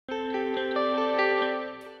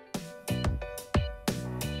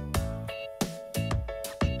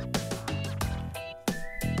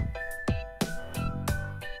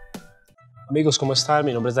Amigos, ¿cómo están?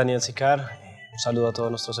 Mi nombre es Daniel Sicar. Un saludo a todos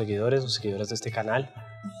nuestros seguidores, los seguidores de este canal.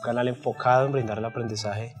 Un canal enfocado en brindar el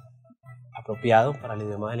aprendizaje apropiado para el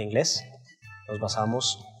idioma del inglés.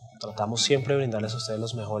 Tratamos siempre de brindarles a ustedes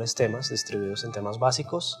los mejores temas, distribuidos en temas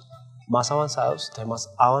básicos, más avanzados,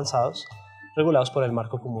 temas avanzados, regulados por el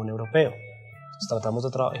marco común europeo. Entonces, tratamos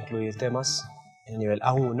de incluir temas en el nivel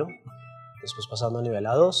A1, después pasando al nivel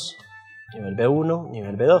A2, nivel B1,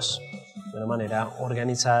 nivel B2, de una manera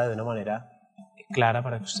organizada, de una manera clara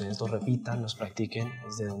para que ustedes los repitan, los practiquen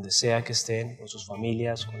desde donde sea que estén, con sus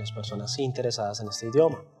familias, con las personas interesadas en este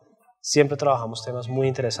idioma. Siempre trabajamos temas muy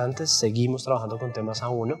interesantes, seguimos trabajando con temas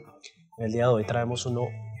A1. En el día de hoy traemos uno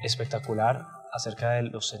espectacular acerca de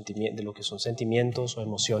lo que son sentimientos o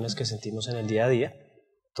emociones que sentimos en el día a día.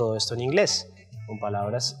 Todo esto en inglés, con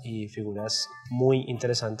palabras y figuras muy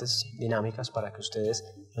interesantes, dinámicas, para que ustedes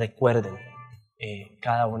recuerden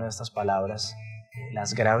cada una de estas palabras,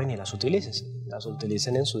 las graben y las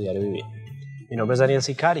utilicen en su diario vivir. Mi nombre es Daniel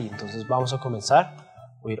Sicar y entonces vamos a comenzar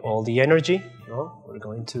with all the energy, ¿no? We're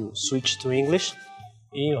going to switch to English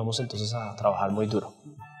y vamos entonces a trabajar muy duro,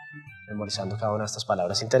 memorizando cada una de estas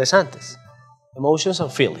palabras interesantes. Emotions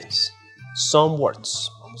and feelings, some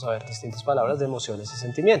words. Vamos a ver distintas palabras de emociones y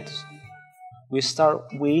sentimientos. We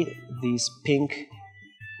start with this pink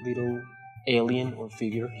little alien or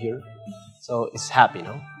figure here. So it's happy,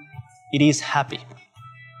 no? It is happy.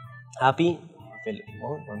 Happy,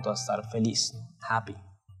 ¿no? En cuanto a estar feliz, ¿no? Happy.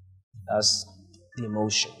 That's the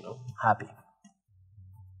emotion, no? Happy.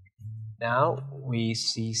 Now we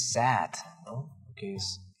see sad, ¿no? Que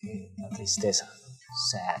es la tristeza.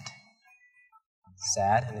 Sad.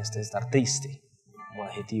 Sad, en este estar triste, como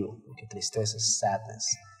adjetivo, porque tristeza es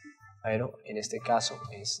sadness. Pero en este caso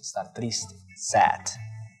es estar triste, sad.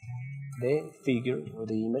 The figure or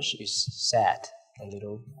the image is sad, a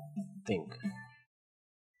little thing.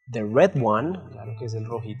 The red one, claro que es el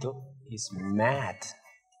rojito, is mad.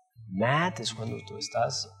 Mad es cuando tú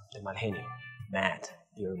estás de mal genio. Mad,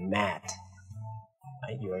 you're mad.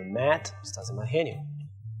 Right? You're mad, estás de mal genio.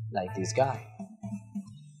 Like this guy.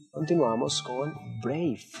 Continuamos con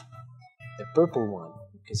brave, the purple one,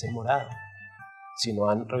 que es el morado. Si no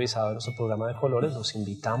han revisado nuestro programa de colores, los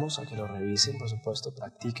invitamos a que lo revisen, por supuesto,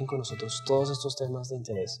 practiquen con nosotros todos estos temas de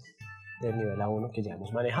interés del nivel A1 que ya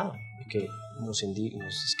hemos manejado y que nos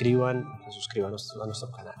escriban, se suscriban a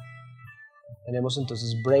nuestro canal. Tenemos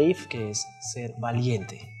entonces brave, que es ser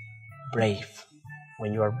valiente. Brave.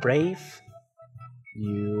 When you are brave,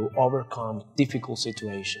 you overcome difficult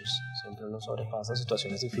situations. Siempre uno sobrepasa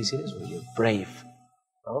situaciones difíciles. When you're brave,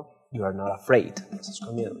 ¿no? You are not afraid. No estás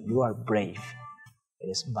con miedo. You are brave.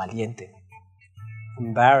 Eres valiente.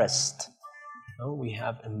 Embarrassed, ¿no? We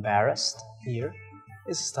have embarrassed here.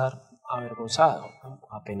 Es estar avergonzado, ¿no?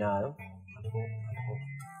 Apenado, algo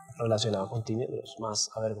relacionado con tímidos, más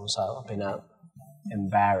avergonzado, apenado.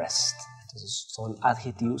 Embarrassed. Entonces son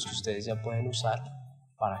adjetivos que ustedes ya pueden usar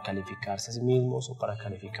para calificarse a sí mismos o para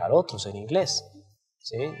calificar a otros en inglés.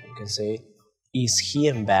 ¿Sí? You can say, is he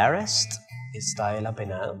embarrassed? ¿Está él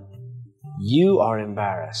apenado? You are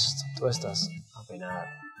embarrassed. Tú estás apenado.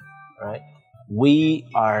 Right? We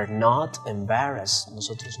are not embarrassed.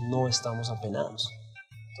 Nosotros no estamos apenados.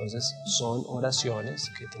 Entonces son oraciones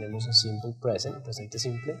que tenemos en simple present, presente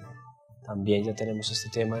simple. También ya tenemos este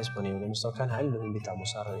tema disponible en nuestro canal y los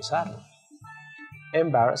invitamos a revisarlo.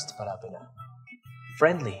 Embarrassed, para apenado.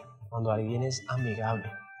 Friendly, cuando alguien es amigable.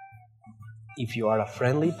 If you are a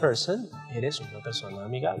friendly person, eres una persona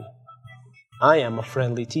amigable. I am a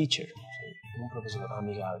friendly teacher. Soy un profesor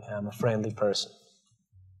amigable. I am a friendly person.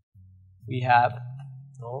 We have,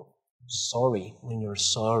 no, sorry, when you're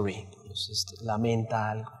sorry. Entonces,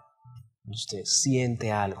 lamenta algo. Usted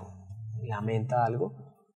siente algo. Lamenta algo.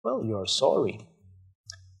 Well, you're sorry.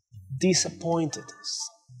 Disappointed,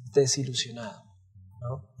 desilusionado,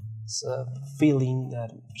 ¿no? It's a feeling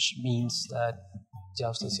that means that ya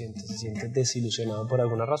usted se siente desilusionado por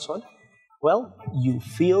alguna razón. Well, you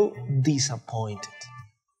feel disappointed.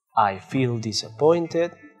 I feel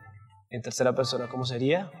disappointed. En tercera persona, ¿cómo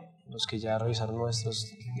sería? Los que ya revisaron nuestros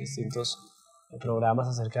distintos programas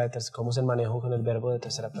acerca de cómo es el manejo con el verbo de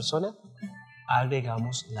tercera persona,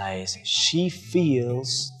 agregamos la S. She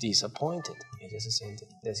feels disappointed. Ella se siente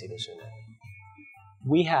desilusionada.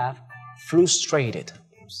 We have frustrated.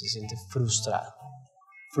 Se siente frustrado.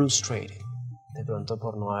 Frustrated. De pronto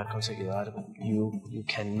por no haber conseguido algo. You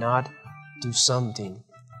cannot do something.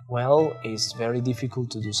 Well, it's very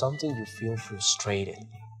difficult to do something. You feel frustrated.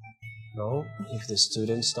 No? If the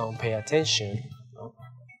students don't pay attention, no?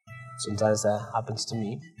 Sometimes that happens to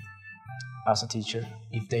me as a teacher.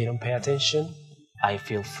 If they don't pay attention, I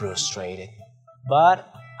feel frustrated. But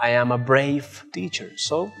I am a brave teacher,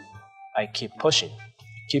 so I keep pushing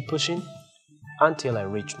until I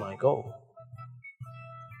reach my goal.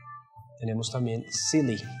 Tenemos también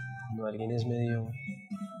silly, cuando alguien es medio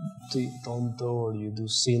tonto, or you do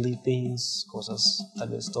silly things, cosas tal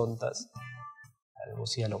vez tontas, algo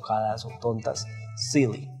así alocadas o tontas.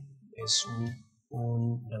 Silly es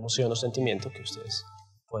una emoción o sentimiento que ustedes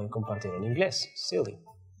pueden compartir en inglés. Silly.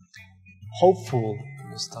 Hopeful,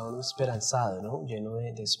 un estado esperanzado, ¿no? Lleno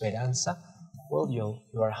de esperanza. Well, you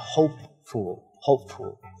are hopeful.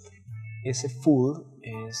 Ese full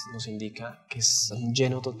nos indica que es un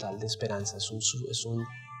lleno total de esperanza, es un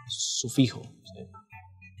sufijo. ¿Sí?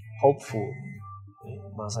 Hopeful.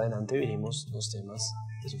 Más adelante veremos los temas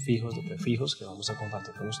de sufijos, de prefijos que vamos a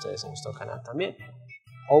compartir con ustedes en nuestro canal también.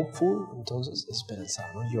 Hopeful, entonces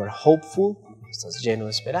esperanzado, ¿no? You are hopeful, estás lleno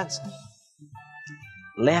de esperanza.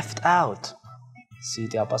 Left out, si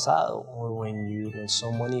te ha pasado, or when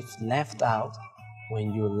someone is left out,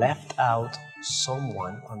 when you left out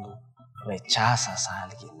someone, cuando rechazas a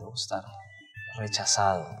alguien, ¿no? Estar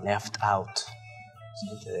rechazado, left out,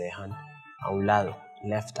 si te dejan a un lado,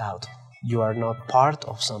 left out. You are not part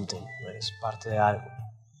of something, no eres parte de algo.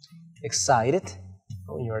 Excited,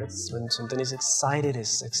 ¿no? When something is excited,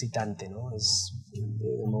 es excitante, ¿no?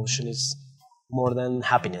 The emotion is more than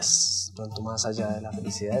happiness, tanto más allá de la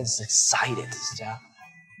felicidad, es excited, es ya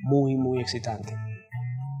muy, muy excitante.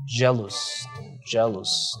 Jealous, ¿no?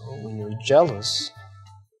 When you're jealous,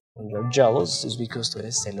 is because tú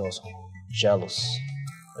eres celoso, jealous.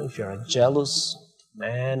 If you're a jealous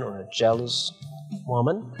man or a jealous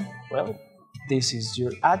woman, well, this is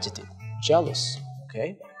your adjective, jealous,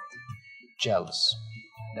 okay? Jealous.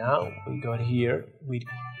 Now we got here with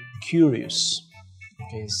curious,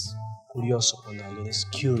 que es curioso, cuando alguien es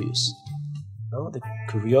curious, ¿no? The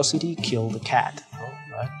curiosity killed the cat, ¿no?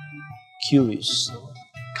 Right? Curious, ¿no?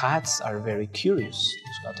 Cats are very curious,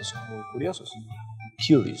 los gatos son muy curiosos.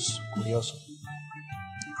 Curious, curioso.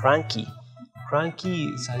 Cranky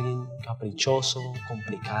es alguien caprichoso,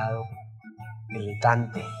 complicado,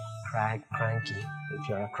 irritante. Cranky. If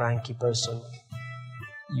you're a cranky person,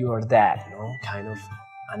 you are that, ¿no? Kind of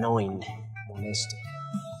annoying, molesto.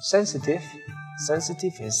 Sensitive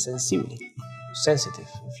is sensible. Sensitive.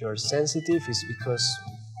 If you're sensitive, it's because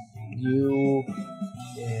you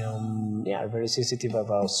are very sensitive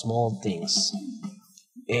about small things.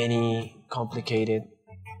 Any complicated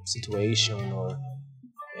situation or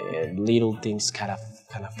little things can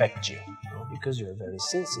affect you, ¿no? Because you're very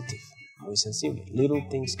sensitive, muy sensible. Little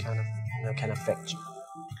things can affect you.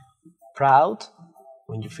 Proud,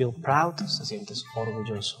 when you feel proud, te sientes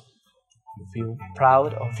orgulloso. You feel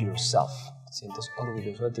proud of yourself, te sientes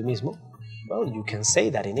orgulloso de ti mismo. Well, you can say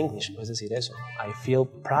that in English, puedes decir eso. I feel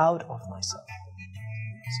proud of myself.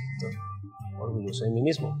 Me siento orgulloso de mí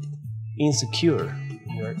mismo. Insecure,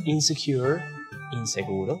 you're insecure,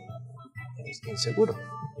 inseguro. Eres inseguro,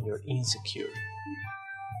 you're insecure.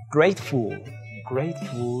 Grateful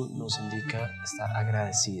nos indica estar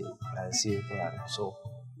agradecido por algo. So,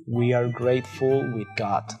 we are grateful with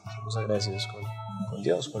God. Somos agradecidos con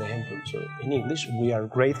Dios, por ejemplo. So, in English, we are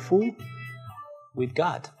grateful with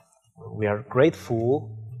God. We are grateful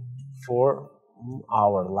for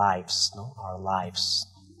our lives, ¿no? Our lives,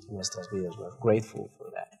 nuestras vidas. We are grateful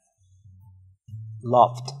for that.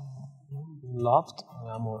 Loved,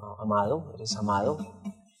 amado, eres amado,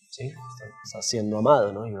 ¿sí? Estás siendo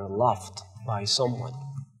amado, ¿no? You're loved by someone.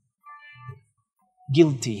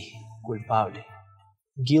 Guilty, culpable.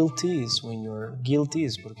 Guilty is when you're guilty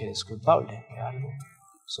is porque eres culpable de algo.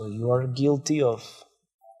 So you are guilty of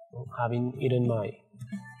having eaten my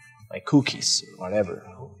cookies or whatever.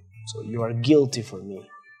 No? So you are guilty for me.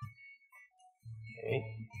 Okay.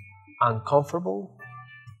 Uncomfortable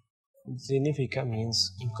significa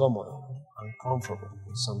means incómodo. Uncomfortable.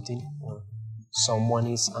 Something or someone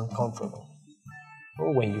is uncomfortable.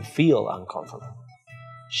 Or when you feel uncomfortable.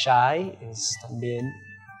 Shy es también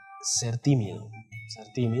ser tímido. Ser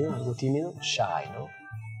tímido, algo tímido, shy, ¿no?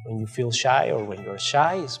 When you feel shy or when you're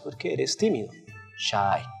shy es porque eres tímido.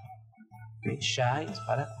 Shy. Okay? Shy es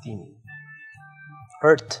para tímido.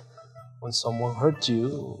 Hurt. When someone hurt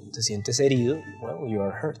you, te sientes herido, well, you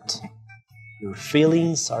are hurt. Your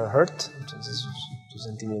feelings are hurt. Entonces tus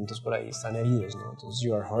sentimientos por ahí están heridos, ¿no? Entonces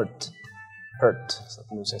you are hurt. Hurt, esa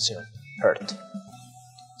pronunciación. Hurt.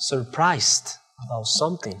 Surprised about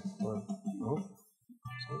something. ¿No?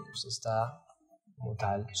 Sí, usted está como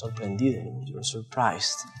tal sorprendido. ¿No? You're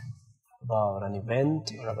surprised about an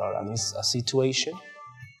event or about a situation.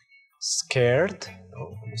 Scared.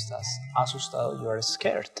 ¿No? Cuando estás asustado, you are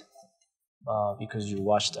scared. Because you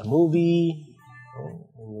watched a movie.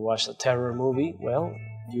 When you watch a terror movie, well,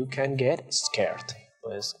 You can get scared.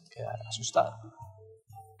 Puedes quedar asustado.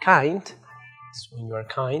 Kind, when you are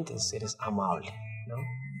kind, eres amable, ¿no?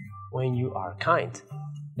 When you are kind.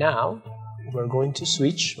 Now, we're going to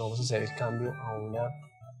switch. Vamos a hacer el cambio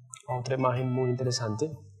a otra imagen muy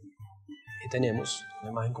interesante. Y tenemos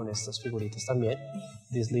una imagen con estas figuritas también.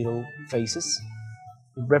 These little faces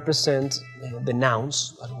represent the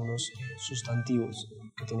nouns, algunos sustantivos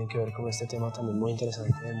que tienen que ver con este tema también muy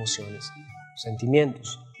interesante de emociones,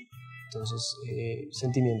 sentimientos. Entonces,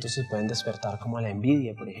 sentimientos se pueden despertar como la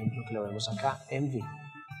envidia, por ejemplo, que lo vemos acá, envy.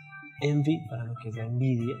 Envy para lo que es la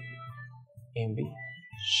envidia, envy.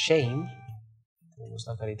 Shame, tenemos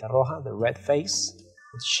la carita roja, the red face,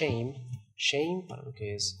 with shame. Shame para lo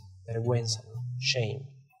que es vergüenza, ¿no? Shame,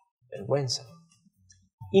 vergüenza.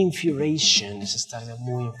 Infuriation es estar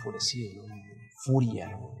muy enfurecido, ¿no? Furia,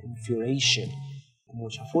 ¿no? Infuriation,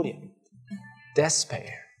 mucha furia.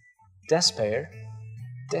 Despair, despair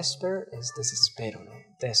es desespero, ¿no?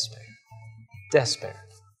 Despair.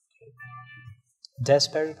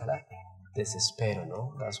 Despair para desespero,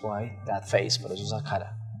 ¿no? That's why that face, por eso esa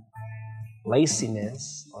cara.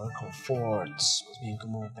 Laziness or comforts, más bien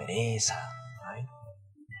como pereza, right?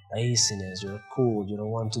 Laziness, you're cool, you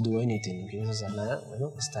don't want to do anything, no quieres hacer nada.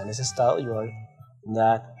 Bueno, está en ese estado, you are in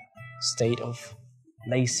that state of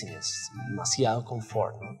laziness, demasiado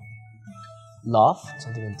confort, ¿no? Love,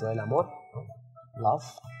 sentimiento del amor, ¿no? Love,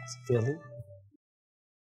 feeling.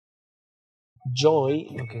 Joy,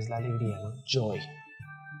 lo que es la alegría, ¿no? Joy,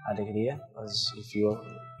 alegría, as if you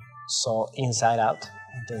saw Inside Out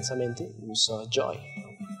intensamente, you saw joy,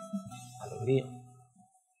 ¿no? Alegría.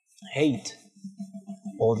 Hate,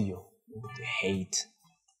 odio, the hate.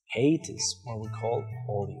 Hate is what we call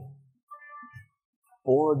odio.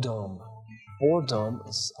 Boredom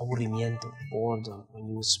is aburrimiento, boredom. When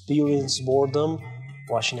you experience boredom,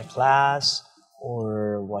 watching a class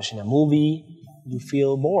or watching a movie, you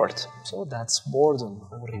feel bored. So that's boredom,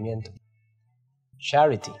 aburrimiento.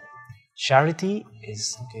 Charity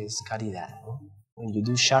es caridad, ¿no? When you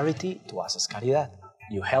do charity, tú haces caridad.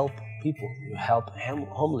 You help people, you help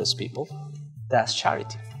homeless people. That's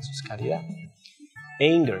charity, eso es caridad.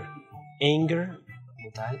 Anger,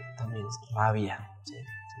 como tal, también es rabia, ¿sí?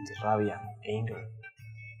 Sentir rabia, anger.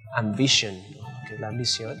 Ambition, ¿no? Que es la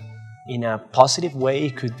ambición. In a positive way,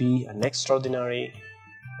 it could be an extraordinary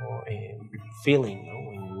feeling, ¿no?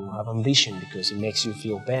 When you have ambition, because it makes you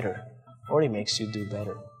feel better, or it makes you do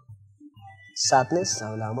better. Sadness,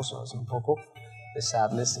 hablábamos hace un poco de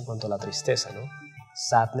sadness en cuanto a la tristeza, ¿no?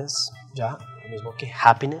 Sadness, ya, lo mismo que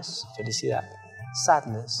happiness, felicidad.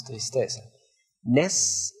 Sadness, tristeza.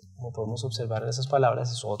 Ness, como podemos observar en esas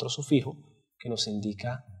palabras, es otro sufijo que nos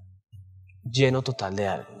indica lleno total de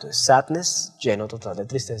algo. Entonces, sadness, lleno total de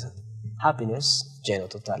tristeza. Happiness, lleno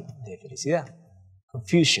total de felicidad.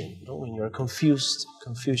 Confusion, ¿no? When you're confused,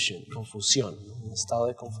 confusion, confusión, ¿no? Un estado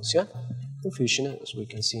de confusión. Confusion, as we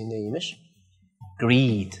can see in the image.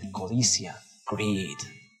 Greed, codicia, greed.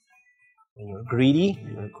 When you're greedy,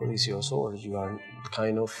 you're codicioso, or you are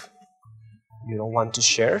kind of, you don't want to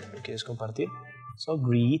share, no quieres compartir. So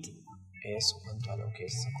greed es cuanto a lo que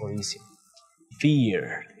es codicia.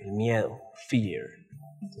 Fear, el miedo, fear.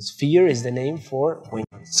 Entonces, fear is the name for when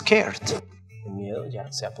you're scared. El miedo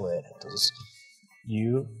ya se apodera. Entonces,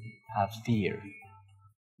 you have fear.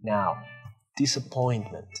 Now,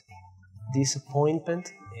 disappointment. Disappointment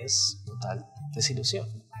es total desilusión.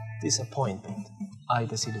 Disappointment. Hay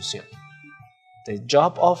desilusión. The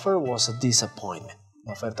job offer was a disappointment.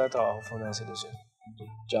 La oferta de trabajo fue una desilusión. The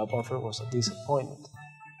job offer was a disappointment.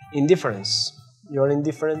 Indifference. You're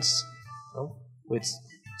indifference, ¿no? With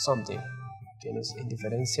something. Tienes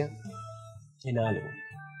indiferencia en algo.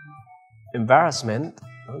 Embarrassment.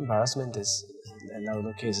 ¿No? Embarrassment es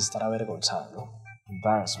lo que es estar avergonzado, ¿no?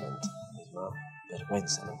 Embarrassment. Misma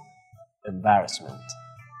vergüenza, ¿no? Embarrassment.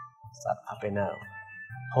 Estar apenado.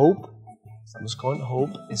 Hope. Estamos con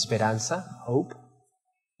hope, esperanza, hope.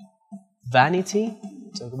 Vanity,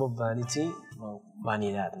 talk about vanity, no,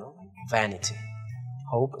 vanidad, ¿no? Vanity.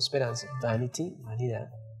 Hope, esperanza, vanity, vanidad.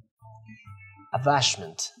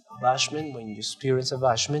 Abashment. Abashment, when you experience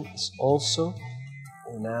abashment, is also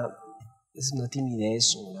una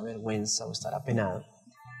timidez o una vergüenza o estar apenado.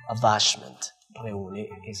 Abashment reúne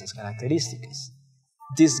esas características.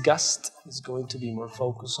 Disgust is going to be more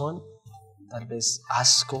focused on, tal vez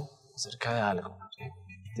asco acerca de algo. ¿Sí?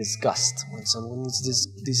 Disgust, when someone is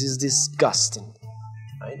this is disgusting,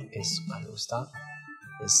 right? Es algo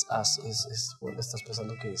bueno, estás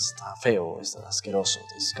pensando que está feo, está asqueroso,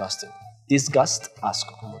 disgusting. Disgust,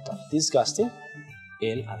 asco como tal. Disgusting,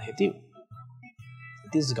 el adjetivo.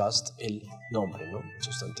 Disgust, el nombre, ¿no? El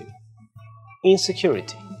sustantivo.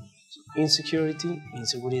 Insecurity. Insecurity,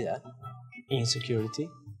 inseguridad. Insecurity.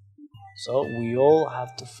 So we all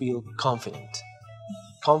have to feel confident.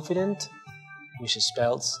 Confident, which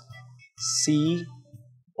spells C-O-N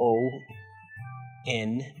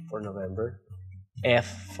for November, F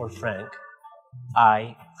for Frank,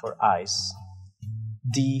 I for ice,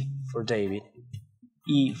 D for David,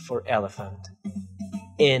 E for elephant,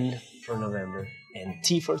 N for November, and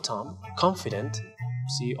T for Tom. Confident,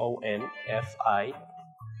 C-O-N-F-I-D-E-N-T,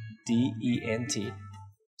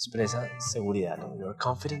 expresa seguridad, ¿no? You're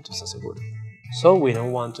confident, tú estás seguro. So we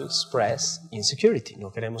don't want to express insecurity.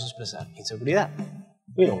 No queremos expresar inseguridad.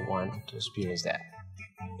 We don't want to experience that.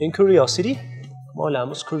 In curiosity, como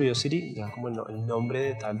hablamos, curiosity, ya como el nombre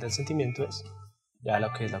de tal del sentimiento es ya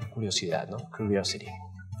lo que es la curiosidad, ¿no? Curiosity,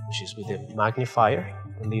 which is with the magnifier,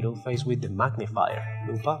 the little face with the magnifier,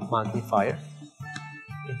 lupa, magnifier.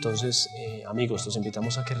 Entonces, amigos, los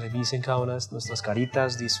invitamos a que revisen cada una de nuestras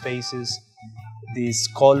caritas, these faces, these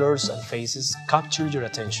colors and faces capture your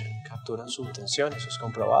attention, capturan su atención, eso es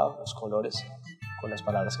comprobado, los colores con las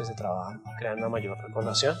palabras que se trabajan crean una mayor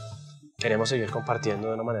recordación. Queremos seguir compartiendo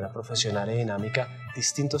de una manera profesional y dinámica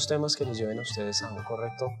distintos temas que los lleven a ustedes a un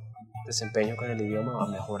correcto desempeño con el idioma, a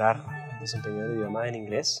mejorar el desempeño del idioma en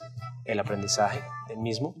inglés, el aprendizaje del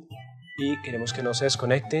mismo, y queremos que no se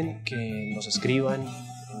desconecten, que nos escriban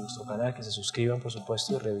en nuestro canal, que se suscriban por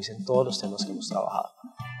supuesto y revisen todos los temas que hemos trabajado.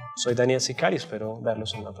 Soy Daniel Sicario, espero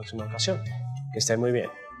verlos en una próxima ocasión. Que estén muy bien.